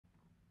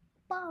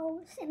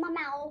balls in my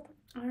mouth.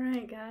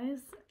 Alright guys,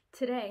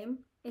 today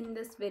in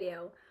this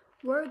video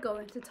we're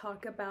going to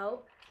talk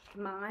about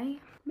my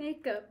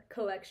makeup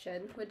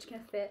collection, which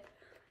can fit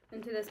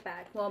into this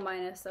bag, well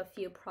minus a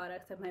few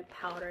products like my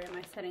powder and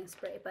my setting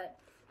spray, but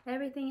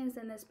everything is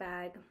in this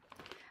bag.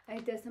 I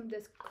did some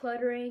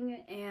decluttering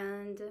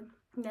and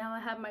now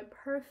I have my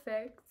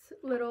perfect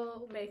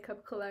little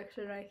makeup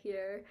collection right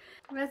here.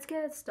 Let's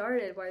get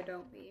started, why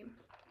don't we?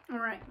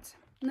 Alright,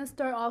 let's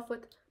start off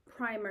with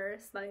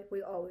primers like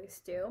we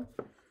always do.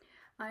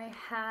 I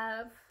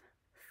have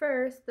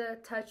first the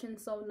Touch and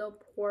Soul No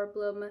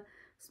Problem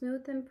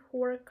Smooth and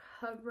Pore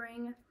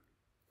Covering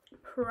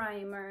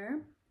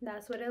Primer.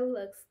 That's what it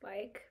looks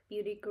like.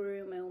 Beauty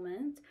guru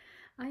moment.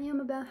 I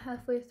am about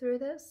halfway through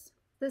this.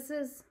 This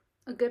is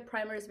a good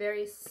primer. It's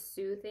very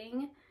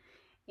soothing,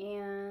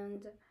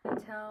 and I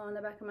can tell on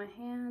the back of my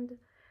hand.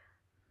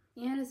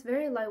 And it's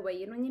very lightweight.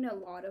 You don't need a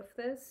lot of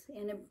this,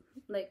 and it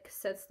like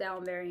sets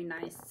down very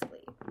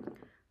nicely.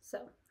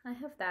 So I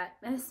have that,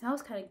 and it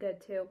smells kind of good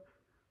too.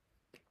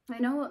 I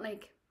know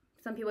like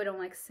some people don't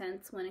like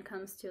scents when it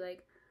comes to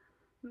like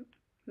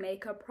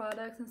makeup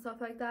products and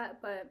stuff like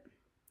that, but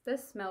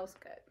this smells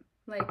good.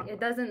 Like it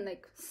doesn't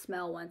like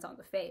smell once on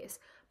the face,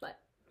 but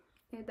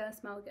it does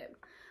smell good.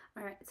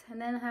 All right,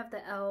 and then I have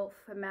the Ello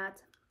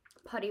matte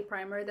putty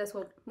primer. This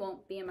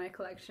won't be in my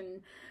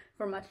collection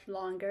for much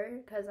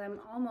longer because I'm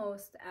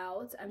almost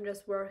out. I'm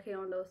just working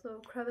on those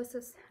little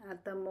crevices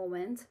at the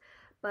moment,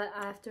 but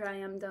after I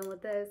am done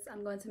with this,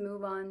 I'm going to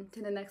move on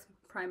to the next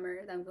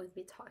primer that I'm going to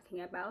be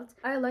talking about.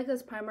 I like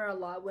this primer a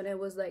lot when it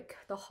was like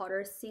the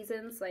hotter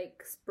seasons,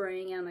 like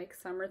spring and like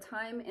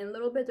summertime, and a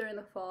little bit during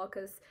the fall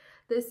because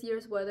this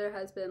year's weather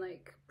has been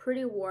like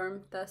pretty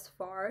warm thus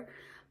far,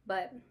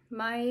 but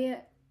my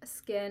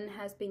skin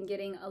has been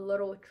getting a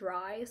little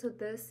dry, so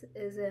this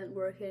isn't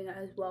working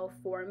as well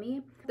for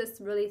me. This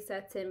really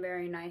sets in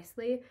very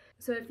nicely,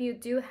 so if you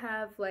do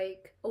have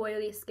like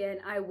oily skin,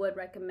 I would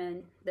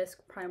recommend this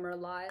primer a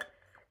lot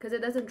because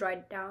it doesn't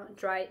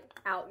dry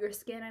out your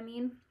skin. I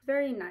mean,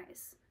 very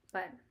nice,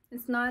 but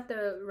it's not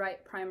the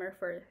right primer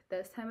for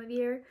this time of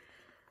year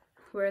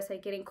where it's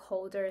like getting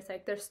colder. It's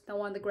like there's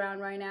snow on the ground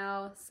right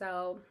now,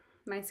 so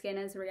my skin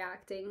is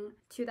reacting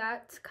to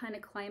that kind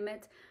of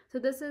climate. So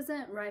this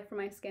isn't right for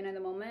my skin at the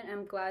moment.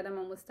 I'm glad I'm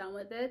almost done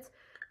with it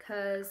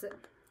because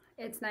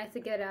it's nice to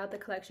get out the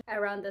collection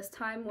around this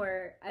time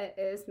where it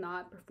is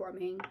not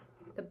performing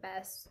the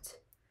best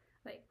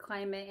like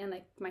climate and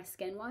like my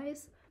skin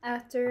wise.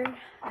 After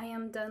I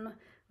am done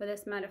with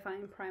this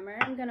mattifying primer,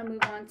 I'm gonna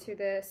move on to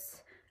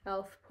this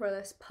e.l.f.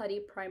 Poreless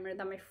Putty Primer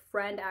that my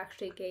friend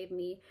actually gave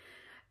me.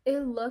 It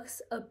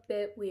looks a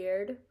bit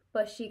weird,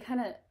 but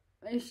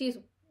she's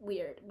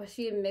weird, but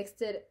she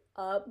mixed it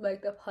up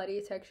like the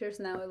putty texture,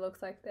 so now it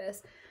looks like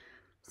this.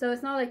 So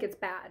it's not like it's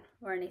bad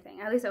or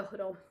anything, at least I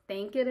don't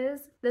think it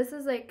is. This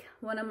is like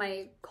one of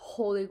my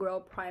holy grail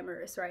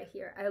primers right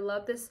here. I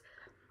love this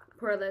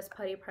poreless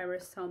putty primer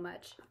so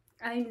much.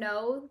 I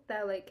know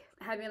that like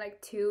having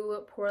like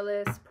two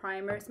poreless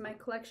primers in my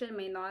collection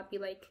may not be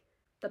like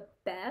the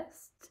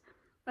best,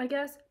 I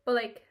guess, but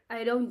like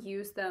I don't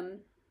use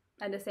them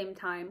at the same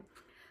time.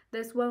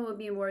 This one will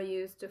be more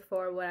used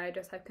for when I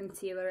just have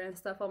concealer and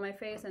stuff on my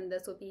face, and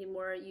this will be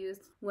more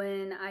used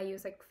when I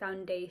use like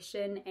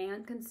foundation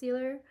and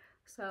concealer.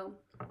 So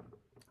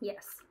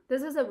yes,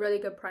 this is a really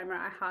good primer.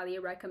 I highly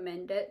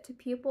recommend it to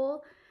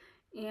people,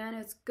 and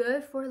it's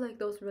good for like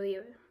those really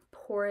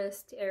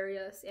porous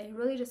areas, and it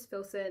really just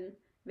fills in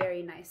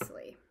very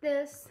nicely.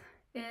 This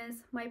is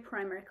my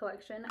primer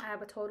collection. I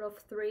have a total of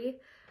 3.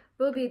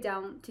 We'll be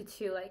down to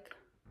 2 like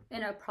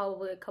in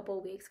probably a couple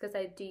of weeks because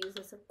I do use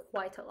this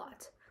quite a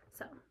lot.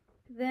 So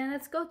then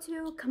let's go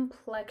to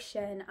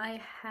complexion.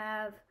 I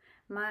have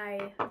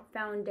my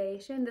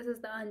foundation. This is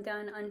the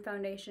Undone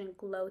Unfoundation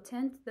Glow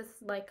Tint. This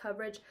is light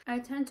coverage. I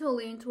tend to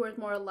lean towards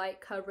more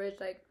light coverage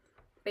like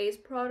base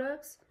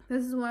products.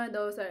 This is one of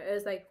those that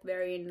is like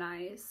very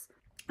nice.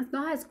 It's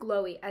not as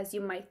glowy as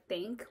you might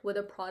think with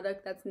a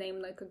product that's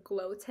named like a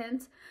glow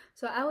tint.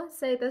 So I would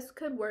say this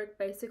could work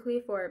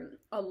basically for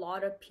a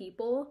lot of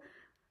people,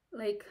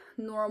 like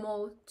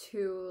normal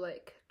to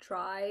like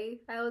dry.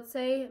 I would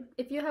say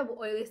if you have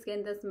oily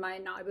skin, this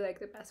might not be like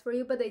the best for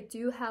you, but they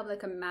do have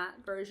like a matte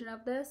version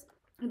of this.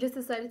 I just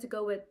decided to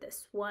go with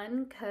this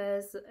one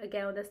because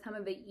again, this time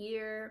of the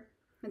year,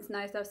 it's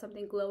nice to have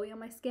something glowy on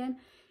my skin,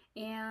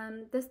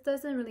 and this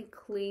doesn't really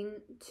cling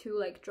to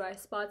like dry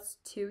spots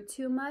too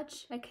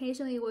much.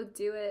 Occasionally we'll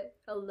do it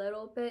a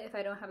little bit if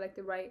I don't have like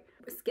the right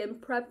skin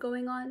prep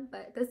going on,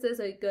 but this is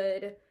a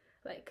good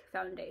like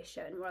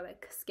foundation or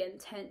like skin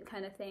tint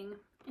kind of thing.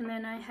 And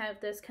then I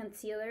have this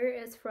concealer.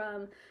 It's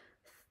from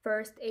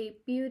First Aid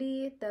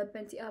Beauty, the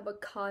Binti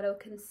Avocado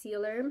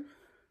Concealer.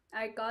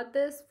 I got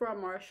this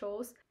from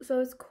Marshalls, so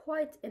it's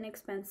quite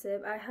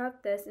inexpensive. I have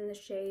this in the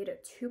shade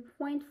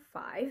 2.5.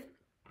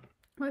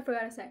 Oh, I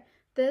forgot to say,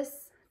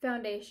 this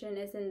foundation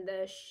is in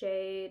the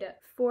shade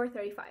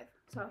 435,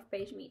 soft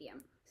beige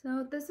medium.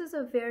 So this is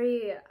a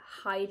very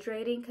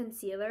hydrating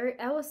concealer.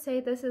 I would say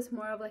this is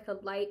more of like a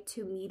light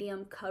to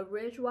medium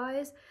coverage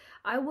wise.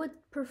 I would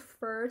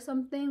prefer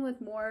something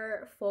with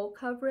more full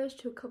coverage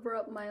to cover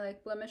up my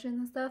like blemishes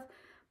and stuff,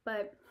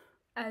 but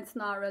it's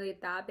not really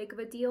that big of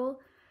a deal.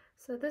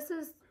 So this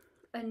is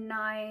a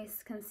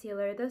nice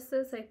concealer. This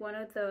is like one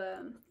of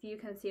the few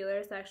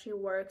concealers that actually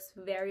works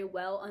very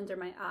well under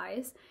my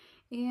eyes,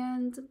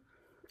 and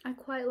I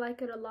quite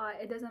like it a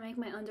lot. It doesn't make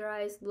my under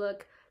eyes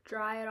look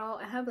dry at all.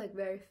 I have like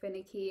very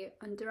finicky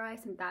under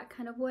eyes in that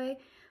kind of way,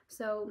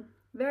 so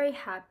very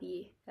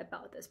happy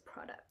about this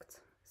product.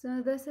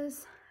 So this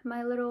is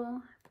my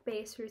little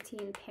base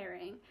routine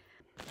pairing.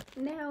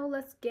 Now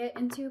let's get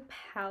into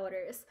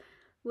powders.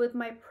 With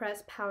my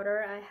pressed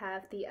powder, I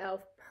have the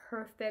Elf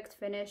Perfect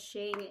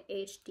Finishing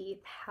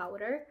HD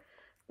powder.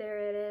 There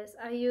it is.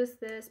 I use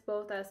this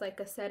both as like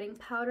a setting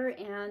powder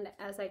and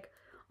as like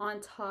on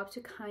top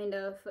to kind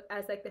of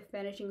as like the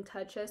finishing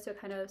touches to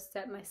kind of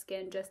set my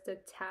skin just a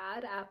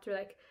tad after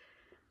like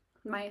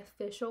my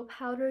official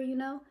powder, you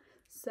know.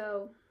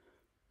 So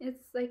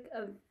it's like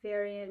a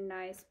very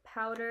nice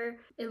powder.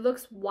 It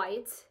looks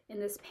white in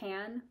this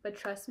pan, but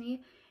trust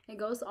me, it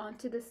goes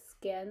onto the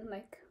skin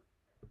like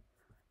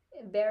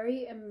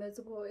very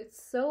invisible.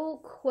 It's so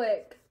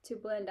quick to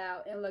blend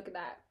out, and look at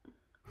that,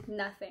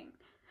 nothing.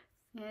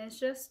 And it's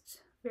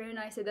just very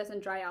nice. It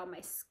doesn't dry out my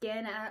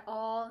skin at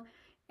all.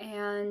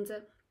 And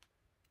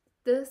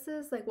this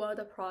is like one of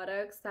the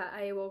products that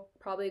I will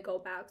probably go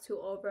back to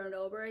over and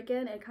over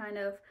again. It kind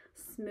of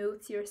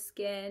smooths your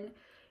skin,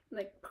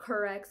 like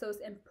corrects those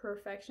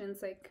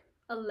imperfections like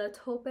a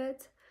little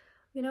bit,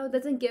 you know. It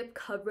doesn't give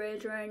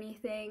coverage or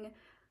anything,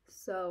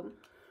 so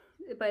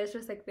but it's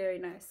just like very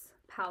nice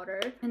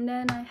powder. And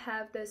then I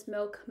have this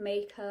Milk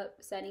Makeup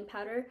setting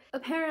powder.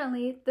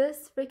 Apparently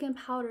this freaking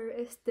powder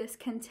is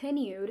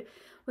discontinued,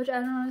 which I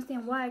don't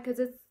understand why, because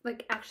it's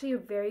like actually a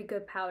very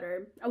good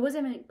powder. I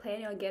wasn't even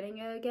planning on getting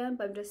it again,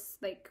 but I'm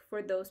just like,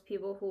 for those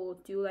people who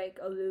do like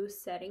a loose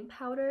setting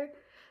powder,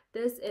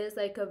 this is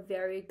like a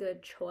very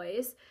good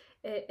choice.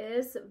 It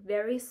is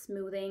very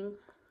smoothing,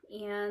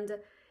 and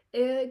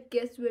it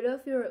gets rid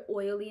of your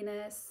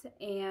oiliness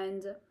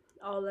and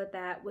all of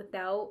that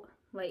without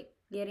like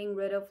getting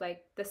rid of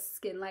like the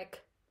skin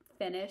like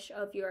finish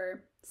of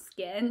your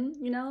skin,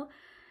 you know.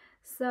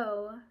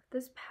 So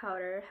this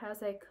powder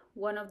has like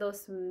one of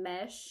those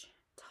mesh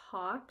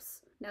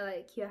tops that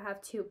like you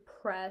have to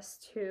press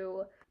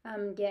to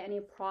get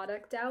any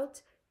product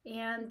out,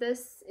 and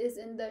this is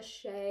in the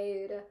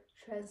shade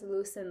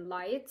Translucent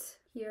Light.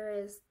 Here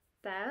is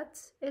that.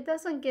 It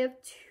doesn't give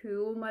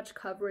too much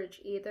coverage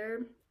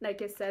either.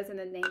 Like it says in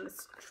the name,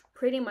 it's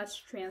pretty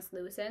much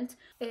translucent.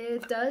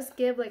 It does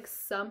give like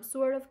some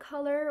sort of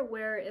color,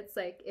 where it's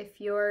like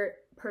if you're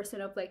a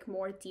person of like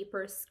more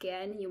deeper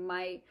skin, you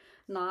might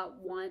not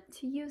want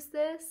to use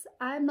this.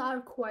 I'm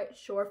not quite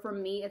sure. For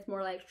me, it's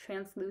more like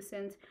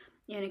translucent,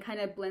 and it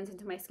kind of blends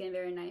into my skin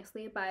very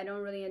nicely, but I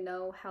don't really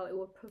know how it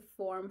would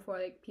perform for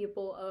like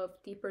people of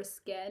deeper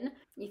skin.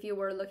 If you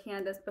were looking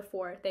at this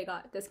before they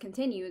got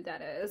discontinued,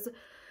 that is.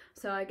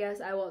 So I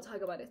guess I won't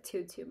talk about it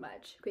too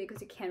much because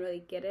you can't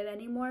really get it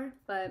anymore.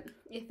 But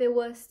if it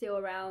was still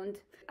around,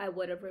 I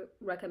would have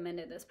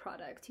recommended this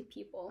product to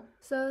people.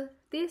 So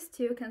these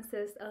two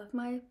consist of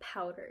my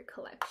powder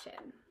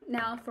collection.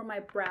 Now for my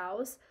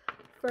brows,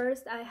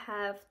 first I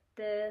have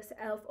this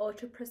e.l.f.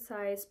 Ultra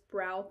Precise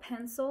Brow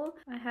Pencil.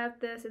 I have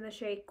this in the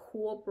shade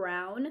Cool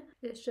Brown.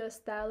 It's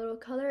just that little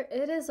color.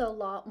 It is a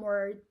lot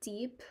more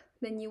deep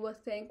than you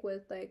would think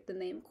with like the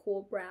name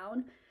Cool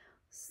Brown.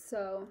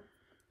 So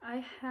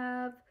I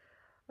have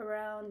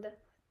around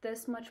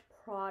this much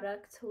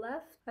product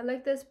left. I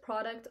like this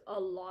product a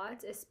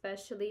lot,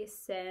 especially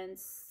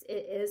since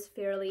it is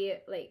fairly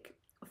like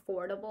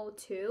affordable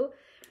too,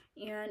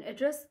 and it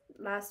just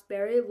lasts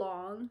very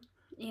long.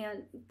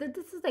 And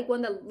this is like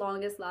one of the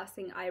longest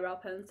lasting eyebrow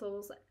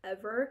pencils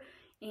ever,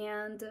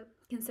 and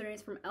considering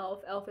it's from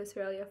e.l.f. is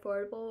fairly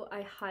affordable,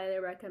 I highly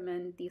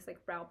recommend these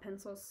like brow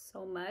pencils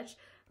so much.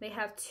 They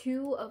have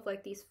two of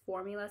like these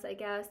formulas, I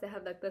guess. They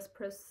have like this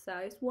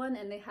precise one,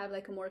 and they have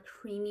like a more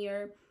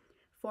creamier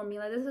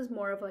formula. This is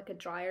more of like a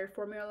drier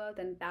formula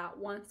than that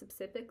one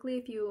specifically,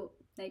 if you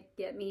like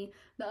get me.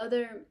 The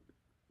other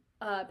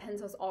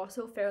pencils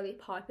also fairly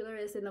popular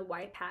is in the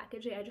white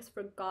packaging. I just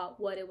forgot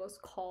what it was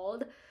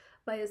called,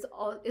 but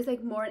it's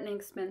like more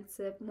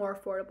inexpensive, more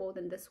affordable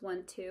than this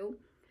one too.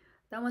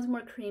 That one's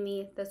more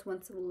creamy, this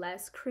one's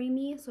less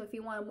creamy. So if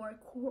you want a more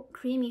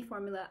creamy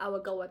formula, I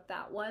would go with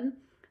that one.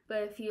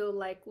 But if you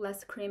like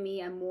less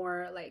creamy and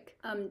more like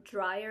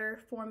drier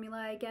formula,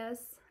 I guess,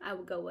 I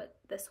would go with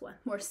this one.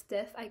 More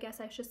stiff, I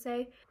guess I should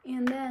say.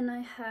 And then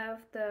I have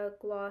the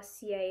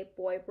Glossier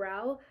Boy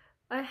Brow.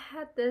 I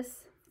had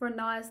this for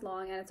not as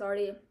long, and it's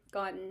already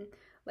gotten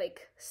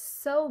like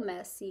so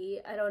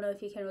messy. I don't know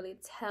if you can really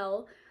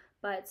tell,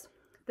 but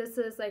this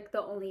is like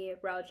the only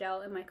brow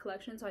gel in my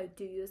collection, so I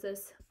do use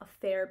this a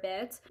fair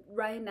bit.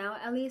 Right now,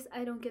 at least,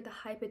 I don't get the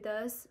hype it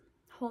does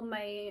hold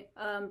my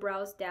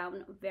brows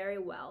down very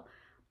well,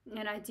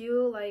 And I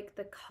do like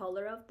the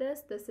color of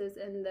this. This is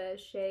in the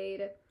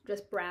shade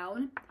just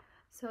brown.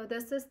 So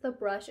this is the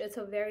brush. It's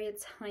a very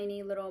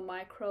tiny little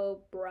micro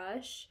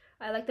brush.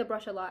 I like the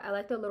brush a lot. I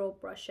like the little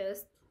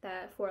brushes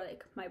that for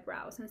like my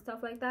brows and stuff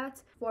like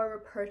that.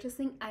 For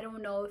purchasing, I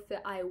don't know if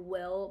I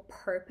will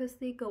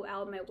purposely go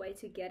out my way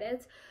to get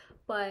it,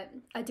 but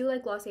I do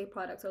like Glossier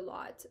products a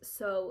lot.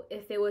 So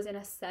if it was in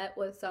a set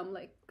with some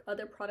like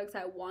other products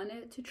I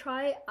wanted to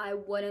try, I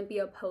wouldn't be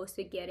opposed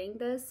to getting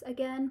this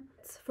again.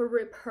 For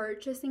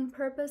repurchasing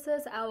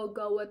purposes, I will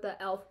go with the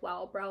e.l.f.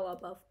 Wow Brow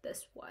above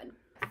this one.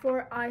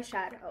 For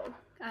eyeshadow,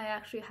 I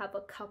actually have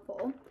a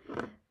couple.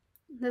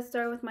 Let's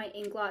start with my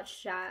Inglot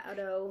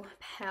shadow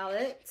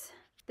palette.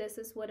 This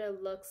is what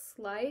it looks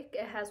like.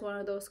 It has one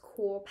of those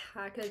cool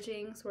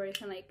packagings where you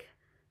can like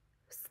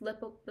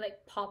slip up,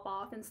 like pop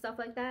off and stuff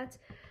like that.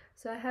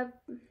 So I have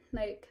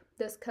like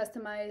this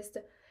customized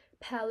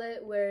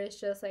palette where it's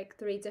just like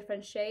 3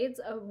 different shades: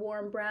 a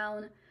warm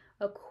brown,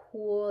 a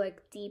cool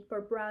like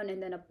deeper brown,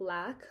 and then a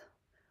black.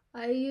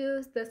 I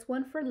use this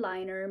one for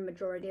liner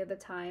majority of the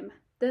time.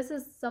 This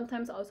is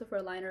sometimes also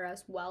for liner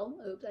as well.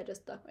 Oops, I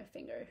just stuck my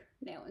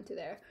fingernail into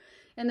there.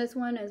 And this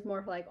one is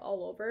more for like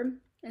all over.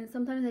 And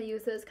sometimes I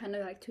use this kind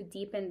of like to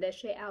deepen this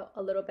shade out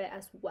a little bit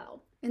as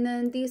well. And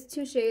then these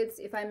 2 shades,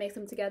 if I mix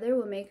them together,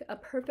 will make a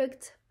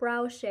perfect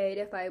brow shade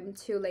if I'm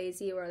too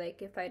lazy, or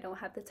like if I don't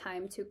have the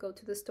time to go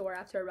to the store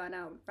after I run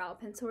out of brow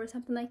pencil or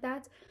something like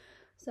that.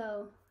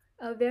 So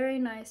a very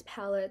nice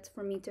palette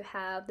for me to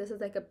have. This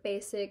is like a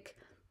basic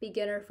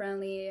beginner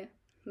friendly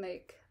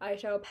like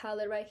eyeshadow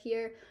palette right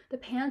here. The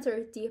pans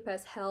are deep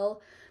as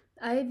hell.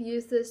 I've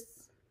used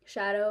this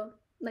shadow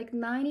like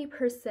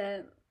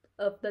 90%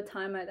 of the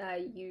time that I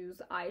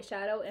use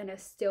eyeshadow, and I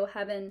still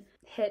haven't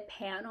hit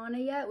pan on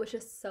it yet, which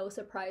is so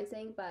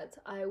surprising, but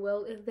I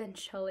will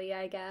eventually,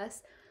 I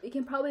guess. You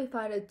can probably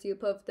find a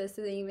dupe of this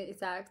same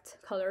exact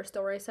color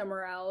story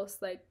somewhere else,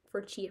 like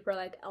for cheaper,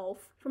 like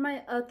e.l.f. For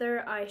my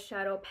other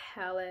eyeshadow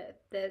palette,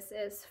 this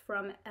is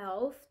from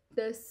e.l.f.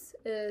 This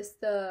is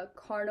the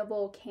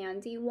Carnival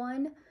Candy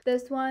one.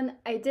 This one,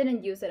 I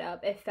didn't use it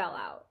up, it fell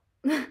out.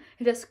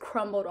 It just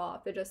crumbled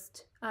off, it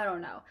just, I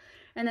don't know.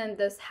 And then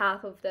this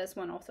half of this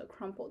one also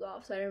crumpled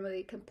off, so I didn't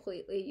really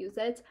completely use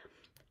it.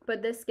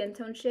 But this skin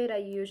tone shade I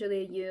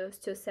usually use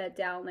to set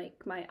down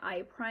like my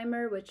eye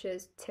primer, which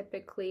is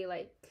typically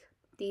like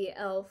the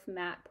e.l.f.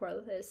 matte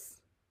poreless,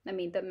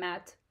 the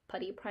matte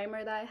putty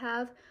primer that I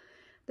have.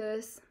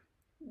 This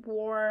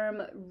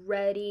warm,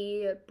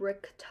 ready,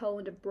 brick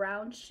toned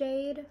brown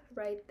shade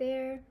right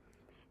there.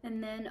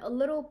 And then a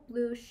little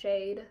blue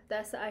shade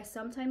that I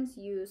sometimes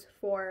use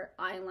for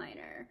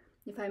eyeliner.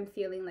 If I'm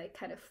feeling like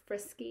kind of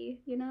frisky,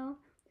 you know,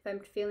 if I'm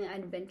feeling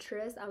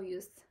adventurous, I'll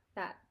use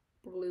that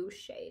blue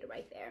shade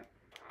right there.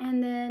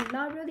 And then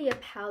not really a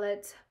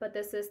palette, but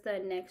this is the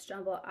NYX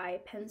Jumbo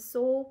Eye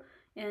Pencil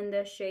in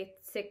the shade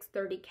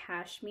 630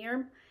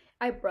 Cashmere.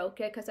 I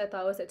broke it because I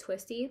thought it was a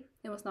twisty.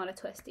 It was not a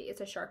twisty,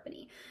 it's a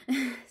sharpeny.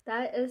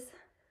 That is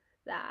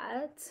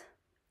that.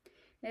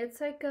 It's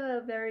like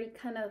a very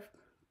kind of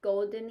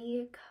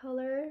goldeny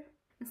color.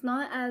 It's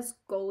not as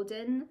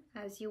golden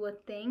as you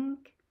would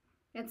think.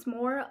 It's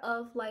more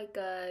of like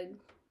a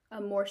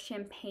more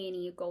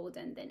champagne-y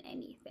golden than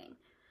anything,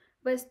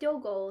 but it's still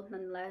gold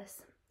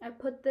nonetheless. I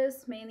put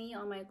this mainly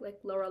on my like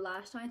lower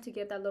lash line to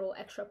give that little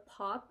extra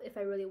pop if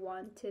I really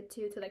wanted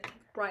to like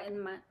brighten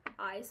my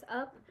eyes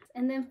up.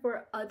 And then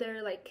for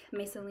other like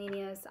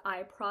miscellaneous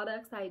eye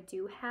products I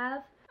do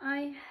have,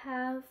 I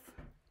have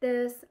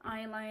this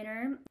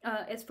eyeliner.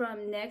 It's from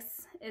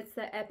NYX. It's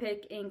the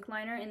Epic Ink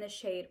Liner in the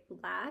shade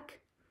Black.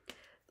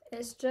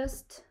 It's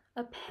just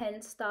a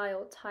pen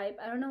style type.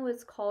 I don't know what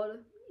it's called.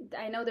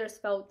 I know there's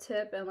felt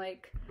tip and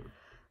like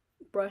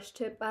brush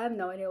tip. I have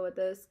no idea what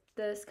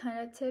this kind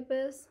of tip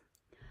is,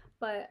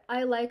 but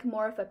I like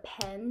more of a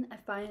pen. I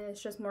find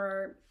it's just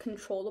more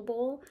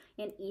controllable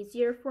and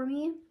easier for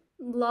me.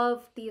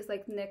 Love these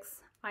like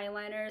NYX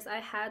eyeliners. I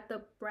had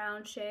the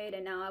brown shade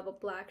and now I have a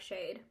black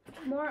shade.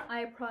 More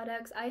eye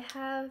products. I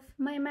have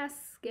my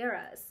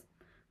mascaras.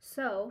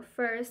 So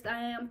first,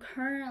 I am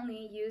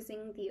currently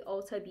using the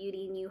Ulta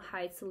Beauty New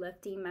Heights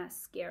Lifting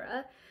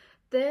Mascara.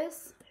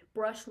 This,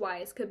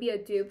 brush-wise, could be a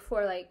dupe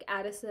for like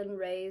Addison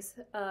Rae's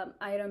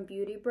Item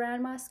Beauty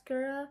brand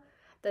mascara,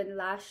 the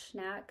Lash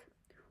Snack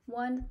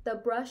one. The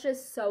brush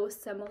is so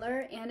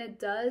similar and it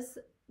does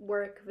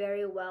work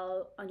very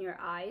well on your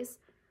eyes.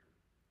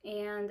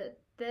 And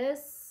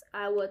this,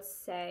 I would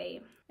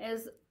say,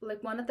 is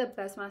like one of the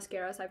best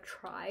mascaras I've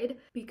tried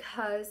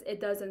because it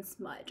doesn't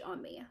smudge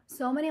on me.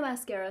 So many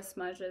mascara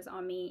smudges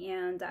on me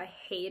and I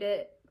hate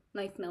it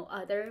like no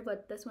other,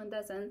 but this one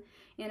doesn't.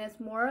 And it's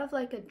more of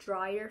like a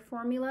drier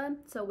formula,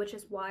 so which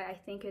is why I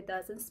think it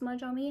doesn't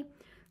smudge on me.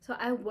 So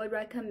I would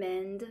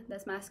recommend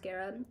this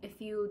mascara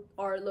if you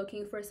are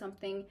looking for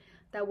something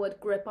that would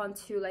grip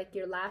onto like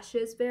your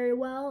lashes very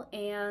well,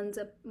 and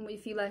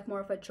if you like more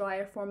of a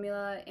drier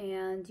formula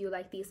and you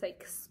like these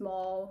like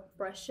small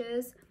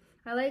brushes.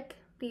 I like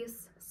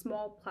these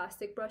small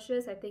plastic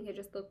brushes. I think it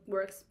just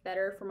works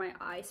better for my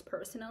eyes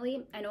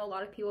personally. I know a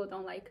lot of people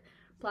don't like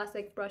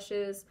plastic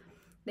brushes,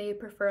 they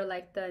prefer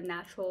like the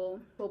natural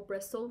little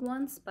bristled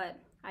ones, but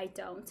I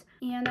don't.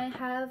 And I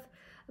have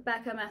a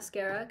backup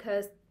mascara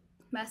because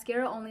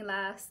mascara only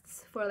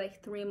lasts for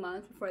like 3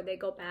 months before they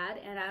go bad,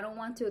 and I don't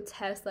want to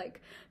test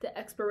like the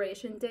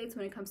expiration dates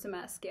when it comes to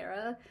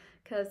mascara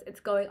because it's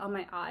going on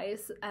my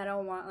eyes. I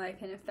don't want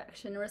like an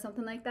infection or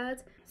something like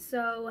that.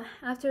 So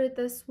after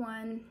this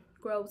one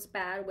grows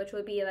bad, which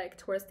would be like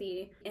towards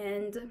the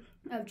end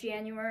of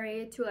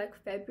January to like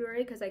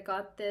February, because I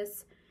got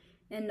this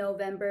in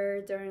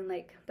November during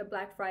like the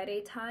Black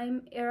Friday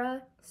time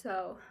era.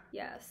 So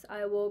yes,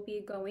 I will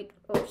be going,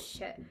 oh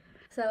shit.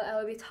 So I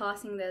will be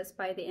tossing this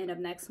by the end of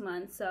next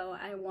month. So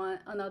I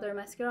want another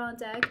mascara on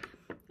deck.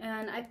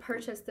 And I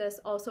purchased this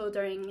also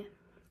during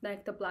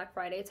like the Black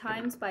Friday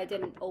times, but I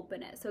didn't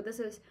open it. So this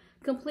is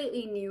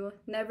completely new,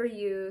 never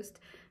used.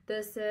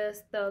 This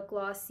is the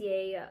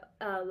Glossier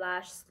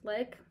Lash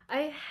Slick.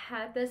 I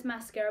had this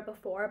mascara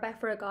before, but I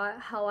forgot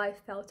how I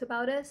felt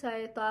about it, so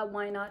I thought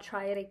why not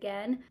try it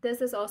again.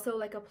 This is also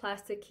like a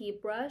plastic key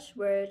brush,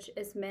 which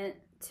is meant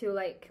to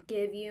like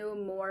give you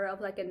more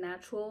of like a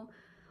natural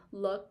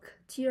look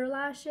to your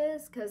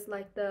lashes, because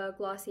like the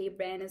Glossier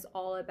brand is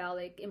all about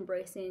like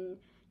embracing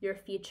your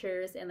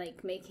features and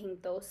like making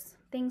those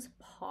things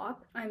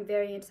pop. I'm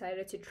very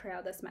excited to try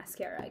out this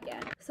mascara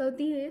again. So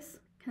these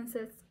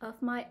consists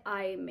of my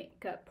eye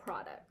makeup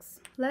products.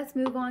 Let's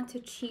move on to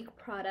cheek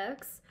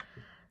products.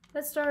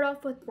 Let's start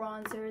off with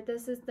bronzer.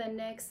 This is the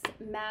NYX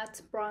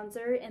matte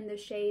bronzer in the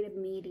shade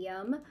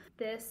medium.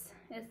 This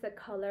is the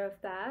color of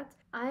that.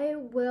 I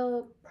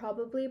will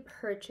probably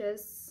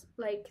purchase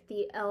like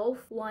the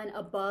e.l.f. one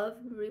above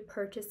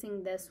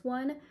repurchasing this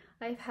one.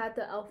 I've had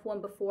the e.l.f. one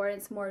before.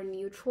 It's more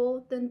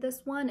neutral than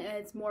this one, and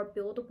it's more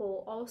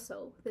buildable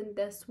also than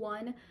this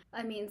one.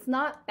 I mean, it's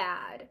not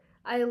bad.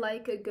 I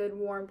like a good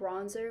warm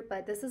bronzer,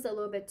 but this is a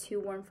little bit too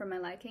warm for my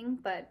liking,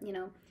 but you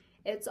know,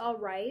 it's all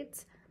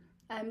right.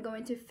 I'm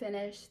going to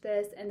finish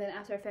this, and then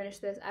after I finish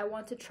this, I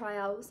want to try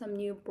out some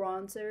new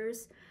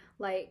bronzers,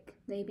 like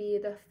maybe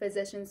the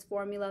Physicians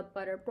Formula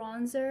Butter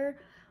Bronzer,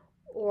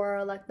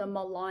 or like the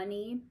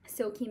Milani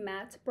Silky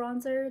Matte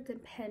Bronzer,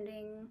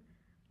 depending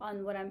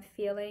on what I'm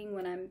feeling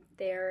when I'm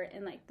there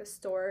in like the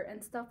store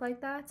and stuff like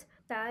that.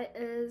 That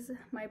is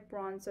my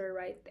bronzer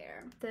right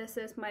there. This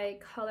is my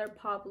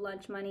ColourPop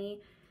Lunch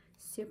Money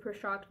Super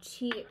Shock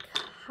Cheek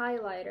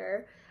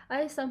Highlighter.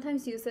 I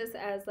sometimes use this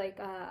as like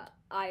a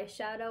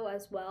eyeshadow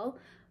as well,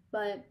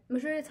 but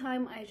majority of the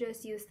time I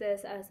just use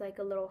this as like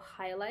a little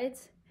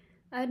highlight.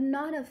 I'm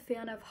not a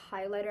fan of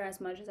highlighter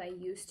as much as I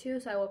used to,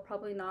 so I will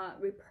probably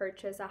not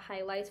repurchase a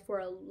highlight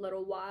for a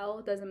little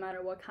while. Doesn't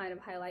matter what kind of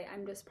highlight,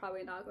 I'm just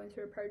probably not going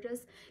to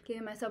repurchase.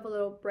 Giving myself a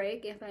little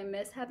break. If I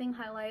miss having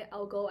highlight,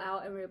 I'll go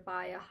out and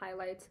rebuy a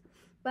highlight.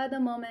 But at the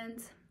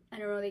moment, I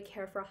don't really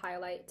care for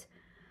highlight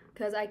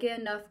because I get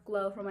enough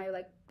glow from my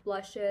like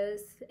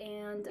blushes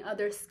and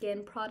other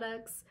skin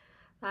products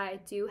that I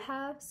do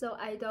have, so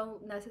I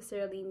don't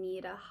necessarily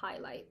need a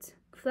highlight.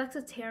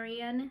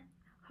 Flexitarian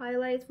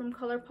highlights from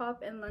ColourPop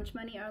and Lunch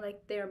Money are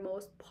like their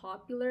most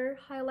popular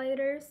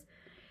highlighters,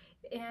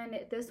 and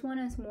this one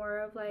is more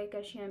of like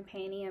a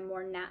champagne and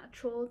more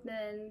natural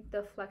than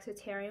the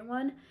Flexitarian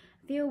one.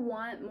 If you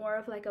want more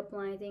of like a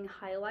blinding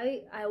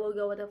highlight, I will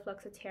go with a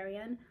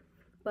Flexitarian,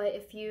 but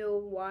if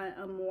you want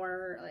a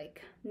more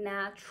like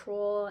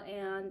natural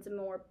and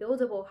more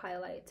buildable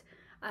highlight,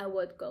 I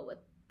would go with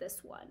this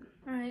one.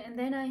 Alright, and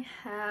then I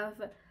have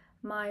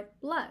my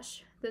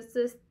blush. This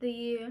is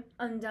the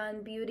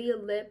Undone Beauty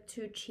Lip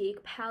to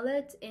Cheek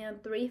palette in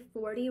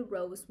 340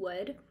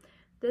 Rosewood.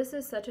 This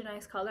is such a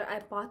nice color. I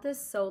bought this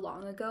so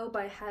long ago,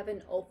 but I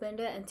haven't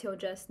opened it until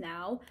just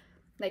now,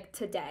 like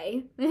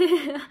today,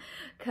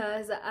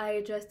 because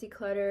I just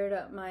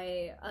decluttered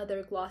my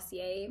other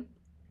Glossier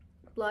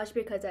blush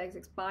because it's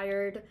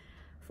expired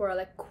for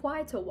like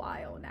quite a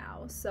while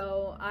now.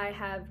 So I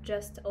have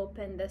just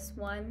opened this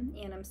one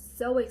and I'm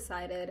so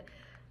excited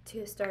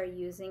to start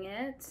using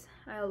it.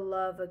 I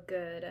love a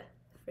good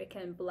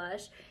freaking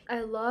blush.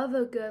 I love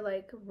a good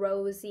like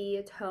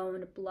rosy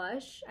toned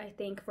blush. I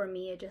think for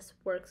me it just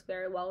works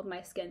very well with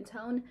my skin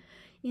tone.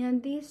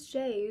 And these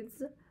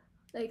shades,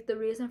 like the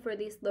reason for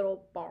these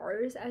little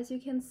bars, as you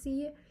can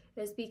see,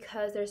 is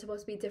because there's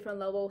supposed to be different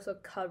levels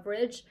of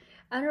coverage.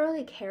 I don't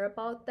really care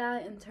about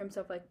that in terms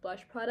of like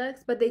blush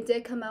products, but they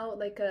did come out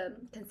like a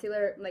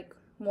concealer like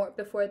more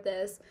before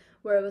this,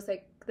 where it was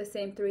like the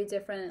same 3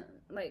 different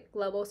like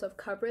levels of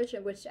coverage,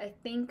 which I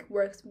think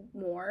works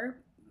more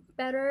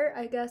better,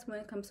 I guess, when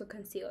it comes to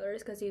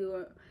concealers, because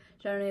you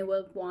generally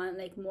would want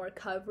like more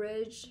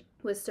coverage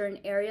with certain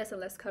areas and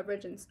less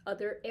coverage in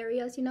other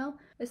areas, you know?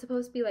 It's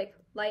supposed to be like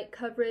light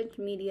coverage,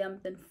 medium,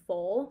 then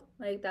full.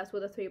 Like that's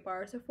what the 3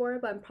 bars are for,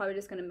 but I'm probably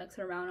just gonna mix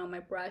it around on my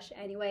brush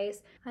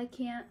anyways. I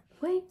can't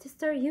wait to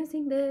start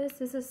using this.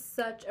 This is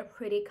such a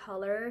pretty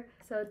color.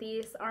 So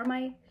these are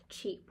my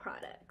cheek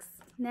products.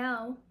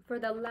 Now for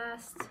the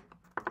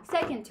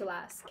second to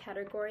last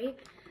category,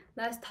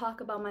 let's talk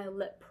about my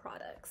lip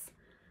products.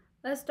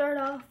 Let's start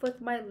off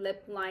with my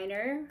lip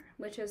liner,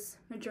 which is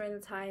during the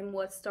time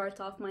what starts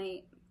off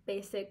my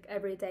basic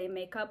everyday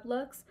makeup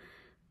looks.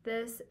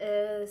 This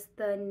is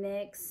the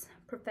NYX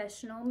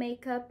Professional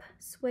Makeup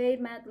Suede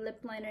Matte Lip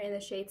Liner in the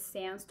shade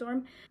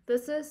Sandstorm.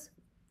 This is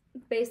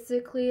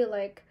basically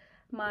like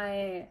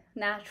my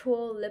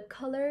natural lip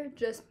color,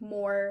 just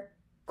more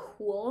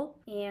cool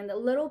and a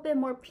little bit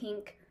more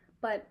pink,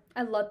 but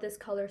I love this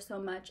color so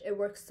much. It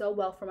works so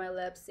well for my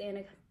lips and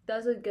it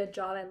does a good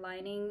job at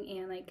lining,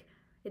 and like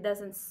it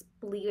doesn't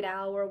bleed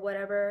out or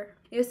whatever.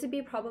 It used to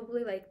be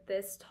probably like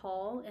this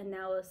tall and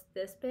now it's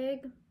this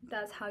big.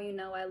 That's how you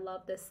know I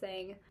love this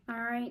thing.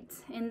 Alright,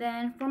 and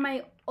then for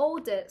my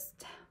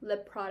oldest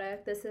lip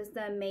product, this is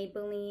the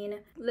Maybelline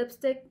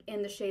lipstick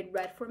in the shade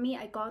Red for Me.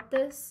 I got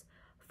this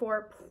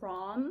for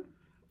prom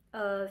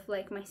of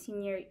like my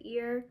senior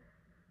year.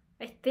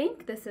 I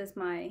think this is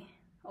my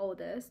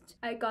oldest.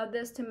 I got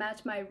this to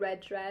match my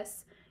red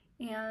dress,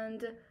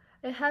 and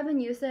I haven't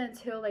used it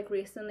until like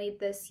recently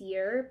this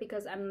year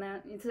because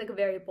it's like a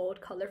very bold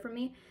color for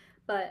me.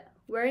 But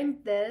wearing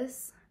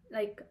this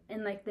like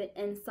in like the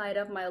inside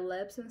of my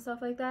lips and stuff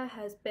like that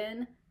has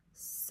been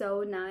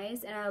so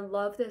nice, and I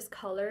love this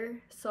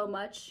color so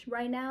much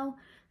right now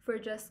for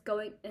just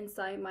going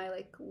inside my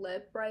like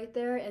lip right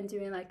there and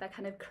doing like that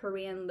kind of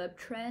Korean lip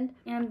trend.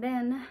 And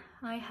then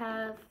I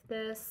have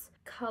this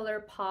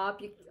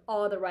ColourPop,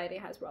 all the writing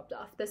has rubbed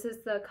off. This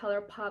is the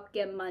ColourPop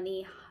Get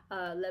Money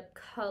lip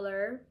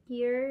color.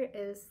 Here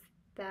is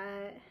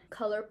that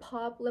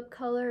ColourPop lip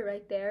color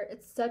right there.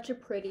 It's such a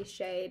pretty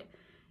shade,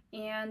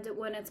 and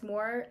when it's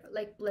more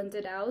like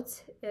blended out,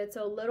 it's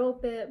a little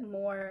bit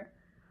more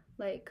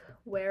like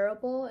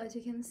wearable, as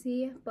you can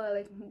see, but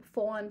like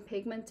full on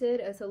pigmented,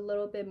 it's a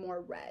little bit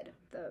more red.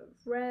 The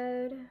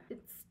red,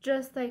 it's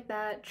just like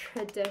that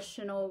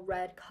traditional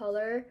red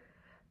color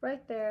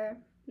right there.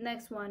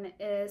 Next one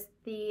is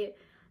the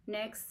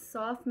NYX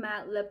Soft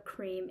Matte Lip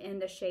Cream in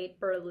the shade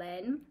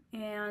Berlin,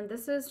 and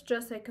this is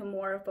just like a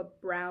more of a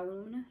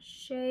brown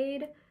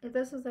shade.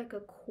 This is like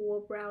a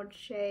cool brown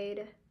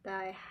shade that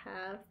I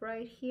have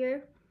right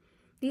here.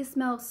 These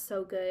smell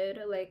so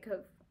good, like a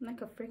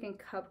freaking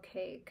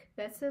cupcake.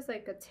 This is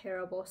like a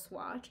terrible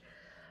swatch,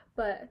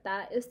 but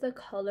that is the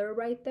color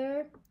right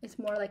there. It's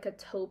more like a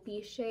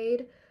taupey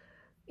shade,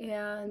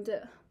 and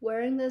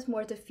wearing this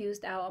more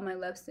diffused out on my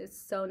lips is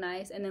so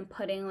nice, and then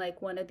putting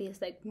like one of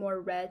these like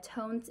more red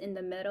tones in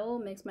the middle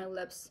makes my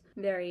lips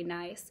very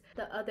nice.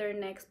 The other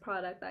NYX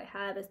product I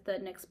have is the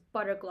NYX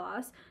Butter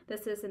Gloss.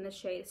 This is in the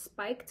shade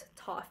Spiked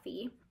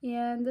Toffee,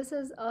 and this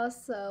is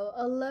also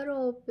a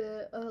little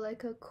bit of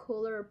like a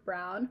cooler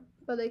brown,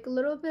 but like a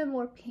little bit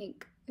more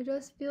pink. It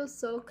just feels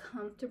so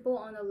comfortable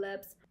on the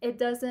lips. It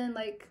doesn't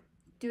like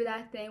do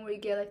that thing where you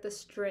get like the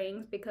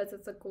strings because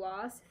it's a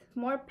gloss. It's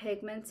more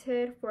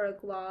pigmented for a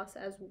gloss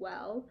as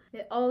well.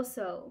 It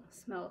also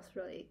smells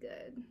really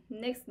good.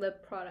 NYX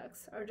lip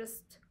products are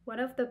just one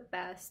of the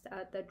best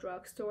at the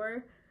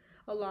drugstore,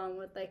 along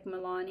with like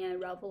Milani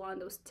and Revlon,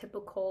 those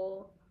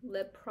typical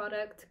lip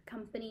product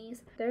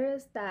companies. There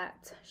is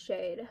that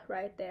shade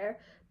right there.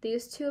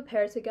 These two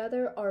paired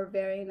together are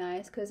very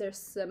nice because they're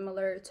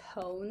similar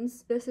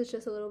tones. This is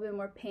just a little bit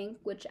more pink,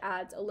 which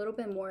adds a little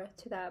bit more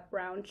to that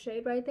brown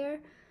shade right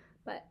there.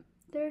 But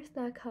there's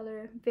that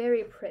color,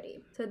 very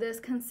pretty. So this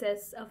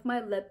consists of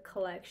my lip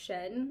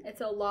collection.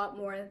 It's a lot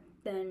more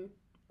than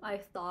I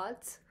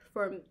thought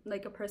for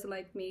like a person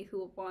like me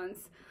who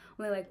wants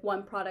only like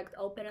one product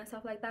open and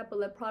stuff like that. But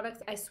lip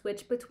products I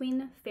switch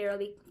between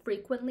fairly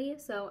frequently,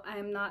 so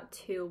I'm not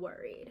too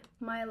worried.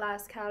 My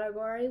last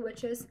category,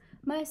 which is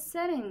my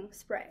setting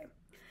spray.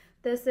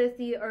 This is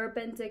the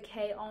Urban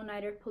Decay All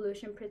Nighter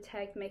Pollution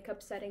Protect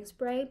Makeup Setting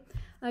Spray.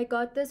 I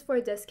got this for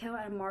a discount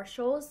at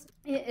Marshall's.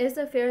 It is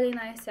a fairly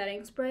nice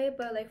setting spray,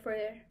 but like for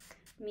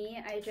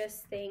me, I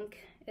just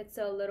think it's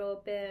a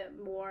little bit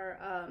more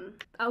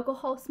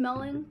alcohol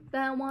smelling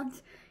than I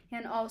want.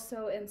 And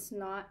also it's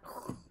not,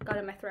 got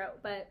in my throat,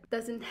 but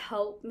doesn't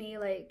help me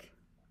like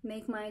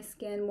make my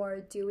skin more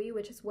dewy,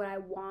 which is what I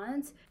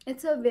want.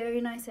 It's a very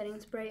nice setting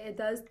spray. It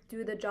does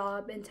do the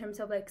job in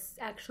terms of like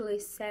actually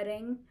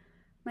setting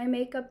my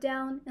makeup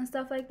down and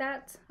stuff like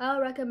that.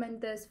 I'll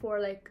recommend this for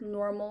like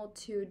normal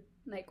to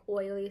like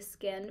oily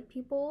skin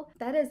people.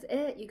 That is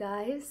it, you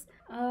guys.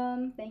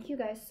 Thank you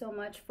guys so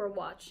much for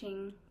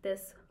watching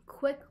this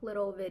quick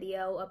little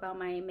video about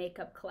my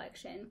makeup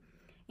collection,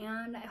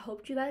 and I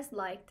hope you guys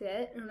liked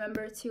it.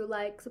 Remember to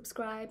like,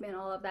 subscribe, and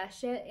all of that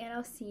shit, and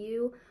I'll see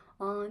you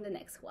on the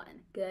next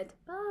one.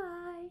 Goodbye.